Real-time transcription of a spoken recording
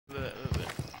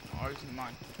you can get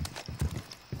mine.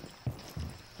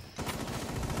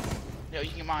 Yo, you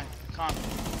can get mine. Come on.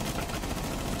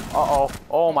 Uh-oh.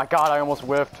 Oh my god, I almost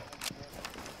whiffed.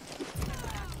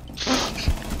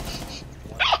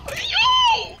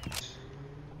 Yo!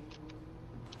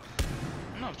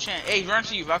 No chance. Hey, run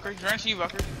to you, Valkyrie. Run to you,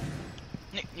 Valkyrie.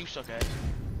 Nick, you suck ass.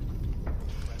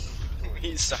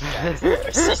 He suck ass. Bro,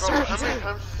 how many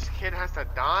times this kid has to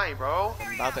die, bro?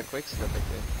 I'm about to quick slip it,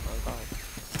 dude. Oh god.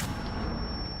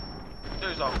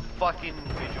 There's a fucking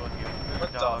individual in here.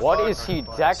 What is he?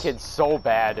 That kid's so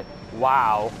bad.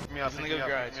 Wow. Pick me up, pick me up,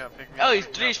 pick me up, pick me up. Oh, he's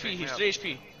pick 3 me up, HP. pick me He's up, 3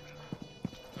 HP.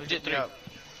 Legit pick me 3. up,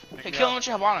 pick Hey, me kill up, him with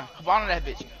your Habana. Habana that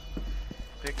bitch.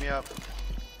 Pick me up.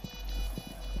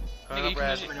 Nigga, you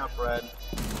Brad. can Bring up bread.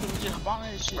 Kill him with your Habana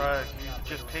and shit. Bro, you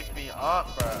just pick me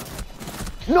up, bro.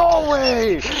 No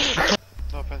way!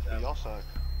 No offense, but y'all suck.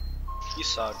 You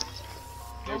suck.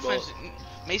 No offense.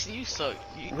 Mason, you suck.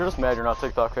 You're just mad you're not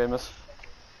TikTok famous.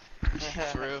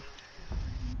 For real.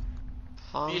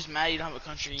 Huh? You're just mad you don't have a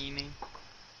country in your name.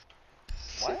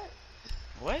 What?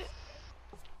 What?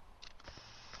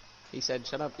 He said,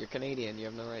 shut up, you're Canadian, you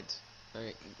have no rights.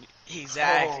 Alright.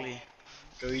 Exactly.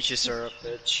 Go eat your syrup,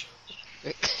 bitch.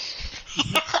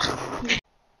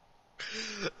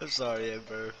 I'm sorry,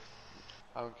 Amber.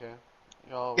 I don't care.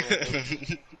 Y'all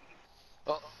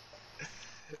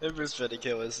Amber's trying to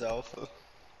kill himself.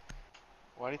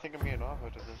 Why do you think I'm getting off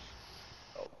after this?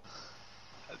 Oh,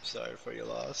 I'm sorry for your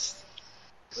loss.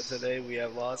 But today we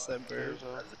have lost Ember as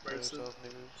a person.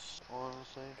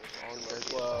 Honestly, all you guys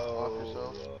Whoa. off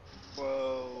yourselves.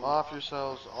 Whoa. Off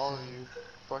yourselves, all of you.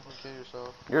 Fucking kill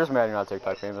yourself. You're just mad you're not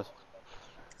TikTok famous.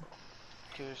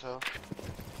 Kill yourself.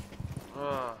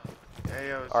 Hey,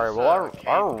 yo, Alright, well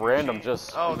our random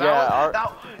just oh, that yeah,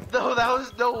 was, that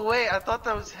was no way. I thought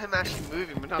that was him actually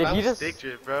moving, but no, Did that he was just- stick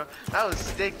drift, bro. That was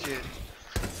stick drift.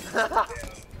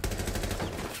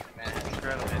 Man,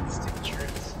 incredible stick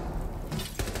tricks.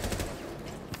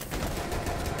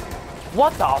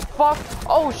 What the fuck?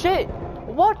 Oh shit!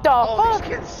 What the Oh, fuck?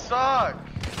 these kids suck.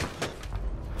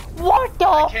 What the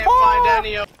fuck? Can't find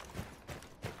any of.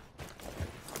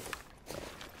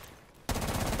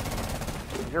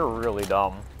 You're really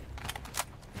dumb.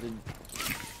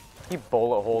 He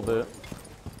bullet holed it.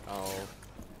 Oh.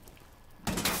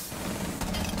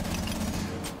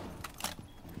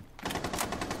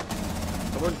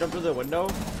 Someone jump through the window?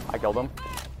 I killed him.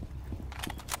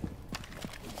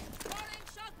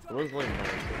 Someone's like,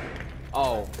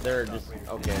 oh, they're just,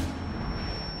 okay.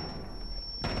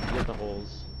 Get the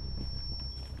holes.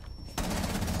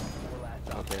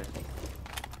 Okay.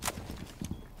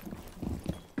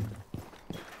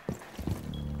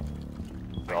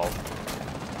 Oh.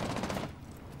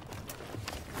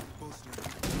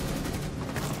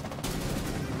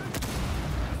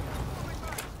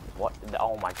 What?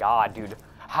 Oh my god, dude.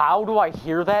 How do I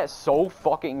hear that so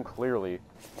fucking clearly?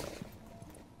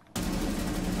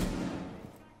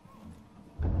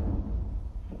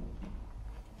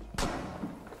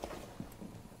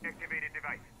 Activated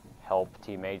device. Help,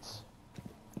 teammates.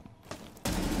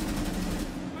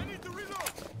 I need to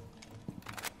reload.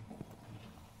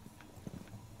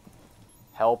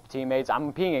 Help, teammates.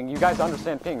 I'm pinging. You guys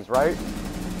understand pings, right?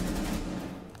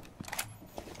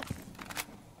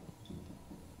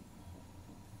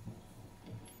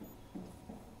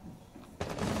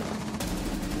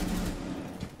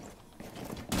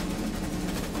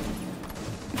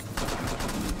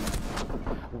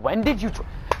 When did you...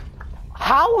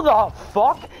 How the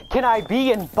fuck can I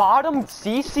be in bottom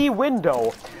CC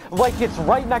window like it's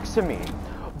right next to me?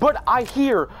 But I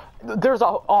hear there's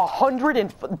a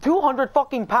 200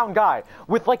 fucking pound guy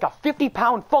with like a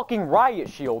 50-pound fucking riot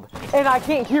shield, and I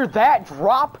can't hear that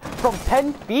drop from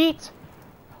 10 feet?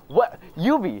 What?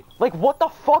 Yubi, like what the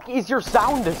fuck is your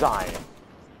sound design?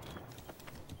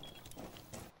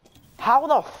 How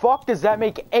the fuck does that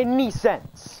make any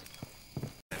sense?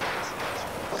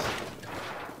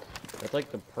 That's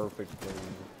like the perfect thing.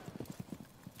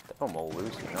 I'm a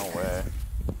loose, no way.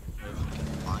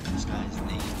 Find this guy's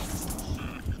name.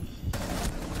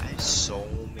 I have so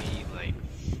many like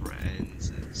friends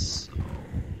and so.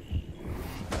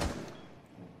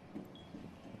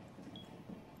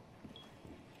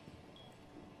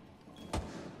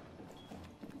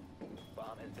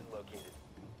 Bomb has been located.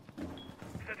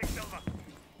 Setting Selva.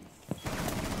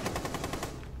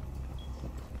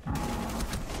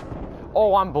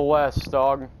 Oh, I'm blessed,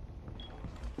 dog.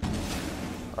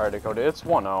 Alright, Dakota, it's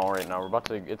 1-0 right now.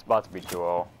 It's about to be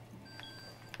 2-0.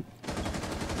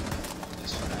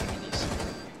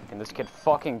 Can this kid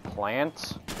fucking plant?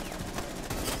 Must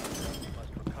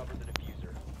recover the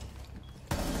diffuser.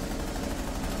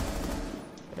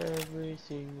 Every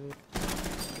single.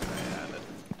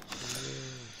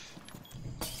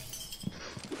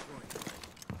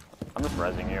 I'm just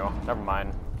rezzing you. Never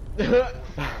mind.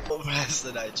 Press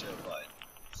the nitro button.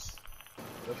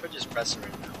 What if I just press it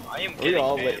right now? I am We getting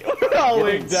all banned. lay, we're all Getting-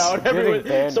 laying down. getting Everyone,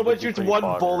 banned someone would be shoots pretty one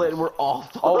bonkers. bullet and we're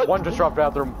off. Oh, one just dropped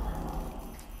bathroom.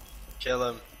 Kill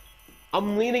him.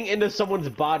 I'm leaning into someone's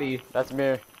body. That's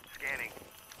me.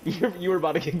 You were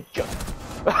about to get gun.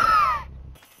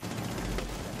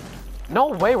 No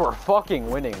way we're fucking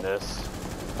winning this.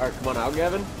 Alright, come on out,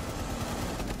 Gavin.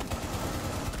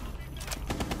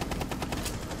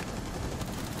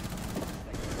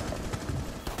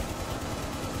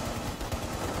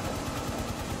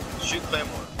 Shoot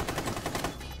Claymore.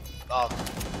 Oh,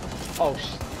 Oh,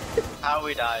 how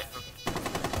we die?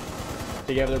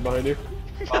 you Gavin, they're behind you.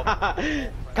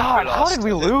 God, how lost. did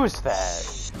we lose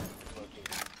that?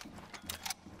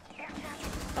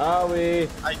 We.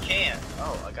 I can't.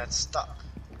 Oh, I got stuck.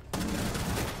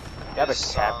 Yeah, the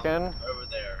There's, captain. over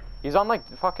there. He's on like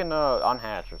fucking on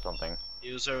hatch or something.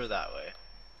 He was over that way.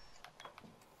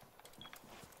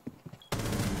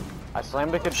 I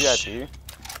slammed the kid VIP. You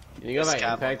think if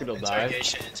I impact, it'll die?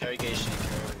 Interrogation.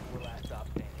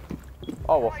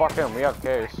 Oh well, fuck him. We have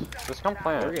case. Just come We're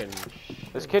plant. getting.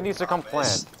 This kid needs to come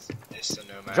plant. It's the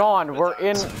nomad. John, we're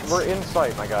in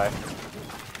sight, my guy.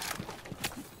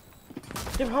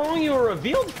 Dude, how long you were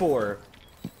revealed for?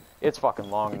 It's fucking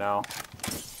long now.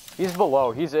 He's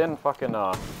below. He's in fucking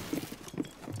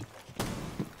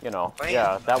you know,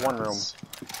 yeah, that one room.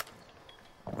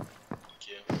 Thank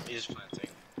you. He's planting.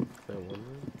 That one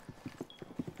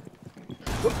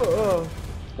room?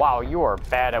 Wow, you are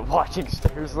bad at watching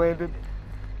stairs landed.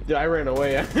 Dude, I ran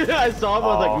away. I saw him. I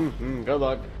was Oh. like, good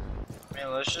luck.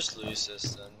 Man, let's just lose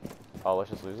this then. Oh, let's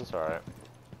just lose this. All right.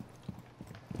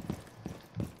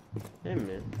 Hey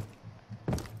man.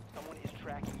 Someone is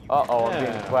tracking you. Uh oh, I'm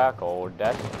being Yeah. quackled.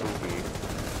 That's spooky.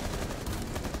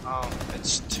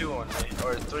 It's 2 on me,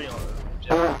 or 3 on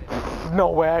me. No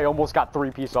way! I almost got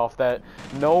 3-piece off that.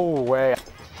 No way.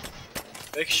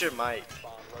 Make sure Mike.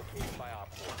 Bomb located by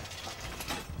Op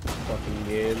 4. Fucking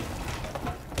game.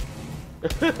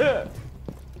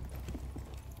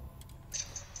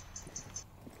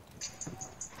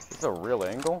 This is a real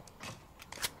angle.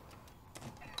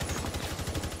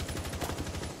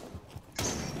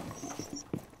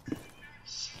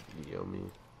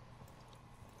 Yummy.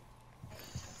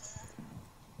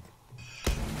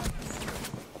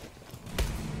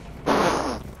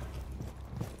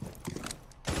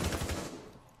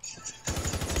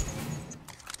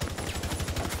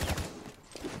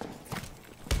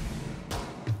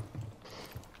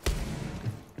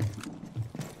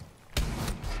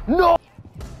 No!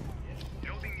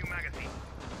 Building new magazine.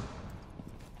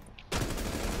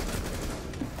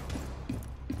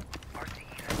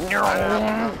 I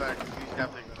don't know, he's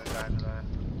definitely gonna die to that.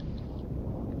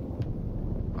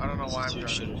 I don't know why I'm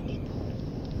driving.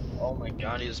 Oh my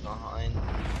god, he's behind.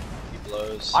 He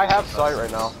blows. I have sight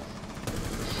right now.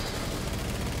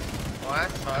 Well,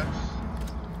 that sucks.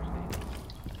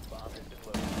 Bomb has been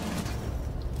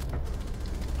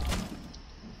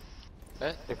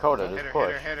located. Dakota, Hit just her,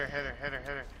 push. hit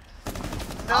her.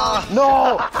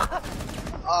 No!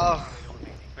 Oh,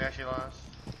 We actually lost.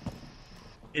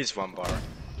 he's 1 bar.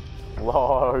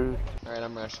 Lord. Alright,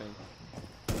 I'm rushing.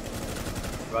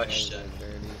 Rushed it.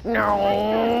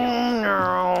 No,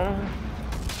 no.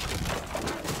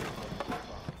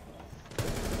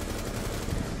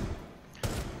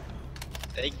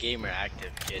 That gamer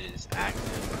active kid is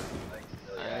active. Like,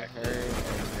 really I active. heard a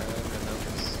gun and I'm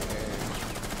scared.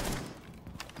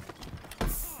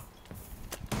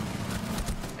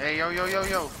 Hey, yo.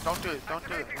 Don't do it.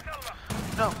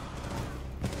 No.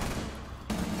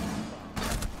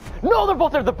 No, they're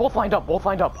both there. They're both lined up.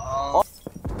 Oh,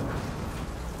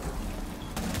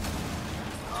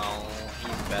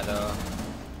 he's better.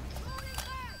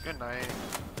 Good night.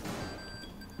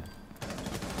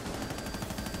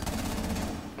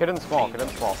 Get in small. Get in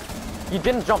small. He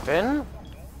didn't jump in?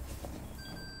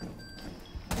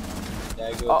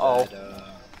 Uh-oh.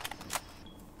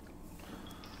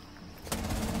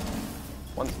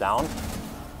 One's down.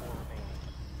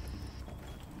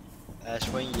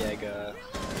 Ashwin Yeager.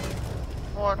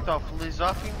 What the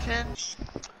Flizuffington?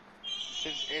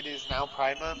 Since it is now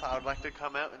Pride Month, I would like to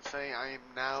come out and say I am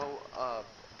now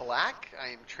black. I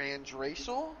am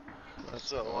transracial,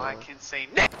 so I can say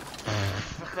next.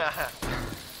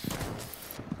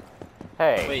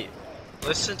 Hey. Wait,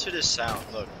 listen to this sound.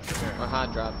 Look, come here. We're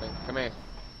hot dropping. Come here.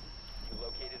 You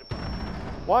located a bomb.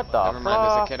 What the Never mind,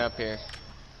 there's a fuck? kid up here.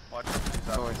 Watch Of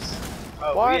Flizuffington. course.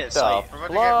 Oh, What we the had sight. We're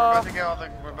about to get all the.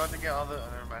 We're about to get all the.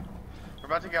 Never mind. We're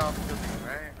about to get off the building,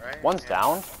 right? One's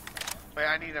down. Wait,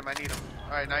 I need him.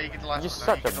 Alright, now you get the last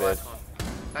You're one. such a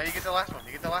bitch. Now you get the last one.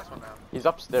 You get the last one now. He's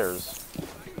upstairs.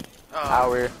 Oh.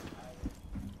 Howie.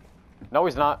 No,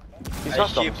 he's not. He's I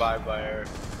customs. keep by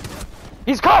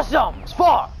He's customs!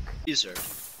 Fuck! User.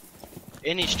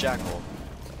 And he's Jackal.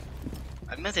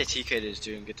 I meant that TK this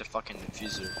dude and get the fucking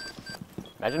infuser.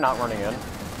 Imagine not running in.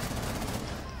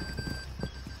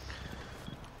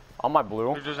 On my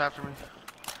blue. They're just after me.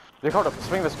 Dakota,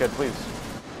 swing this kid, please.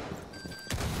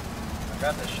 I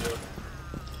got that shield.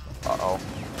 Uh-oh.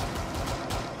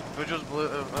 Vigil's blue,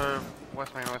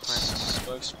 West Main.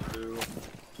 Smoke's blue.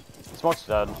 Smoke's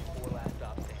dead.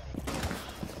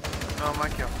 No, my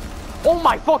kill. Oh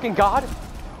my fucking god!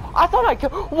 I thought I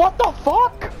killed. What the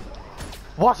fuck?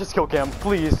 Watch this kill cam,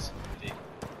 please.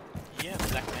 Yeah,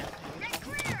 black man.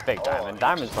 Fake diamond.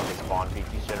 Diamond's fucking spawn peek,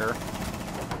 you shitter.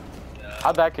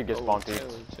 How'd that kid get spawn peeked?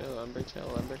 Chill, Ember,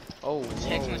 chill, Ember. Oh,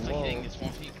 Text me like he didn't whoa. get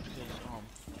spawn peek because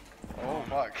Oh,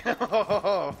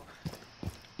 fuck.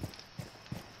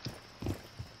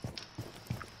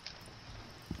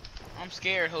 I'm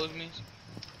scared, homies.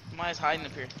 Somebody's hiding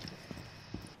up here.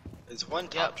 It's one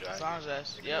Yep, top drag. found his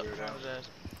ass. You Yep, can found his ass.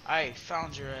 I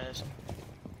found your ass.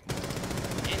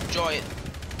 Enjoy it.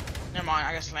 Never mind,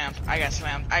 I got slammed.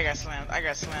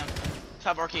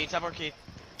 Top arcade.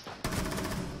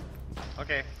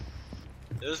 Okay.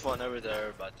 There's one over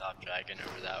there by top dragon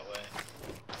over that way.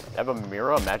 I have a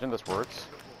mirror. Imagine this works.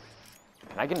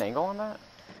 Can I get an angle on that?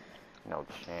 No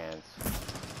chance.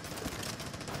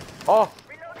 Oh!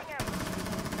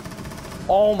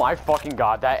 Oh my fucking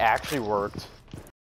god, that actually worked.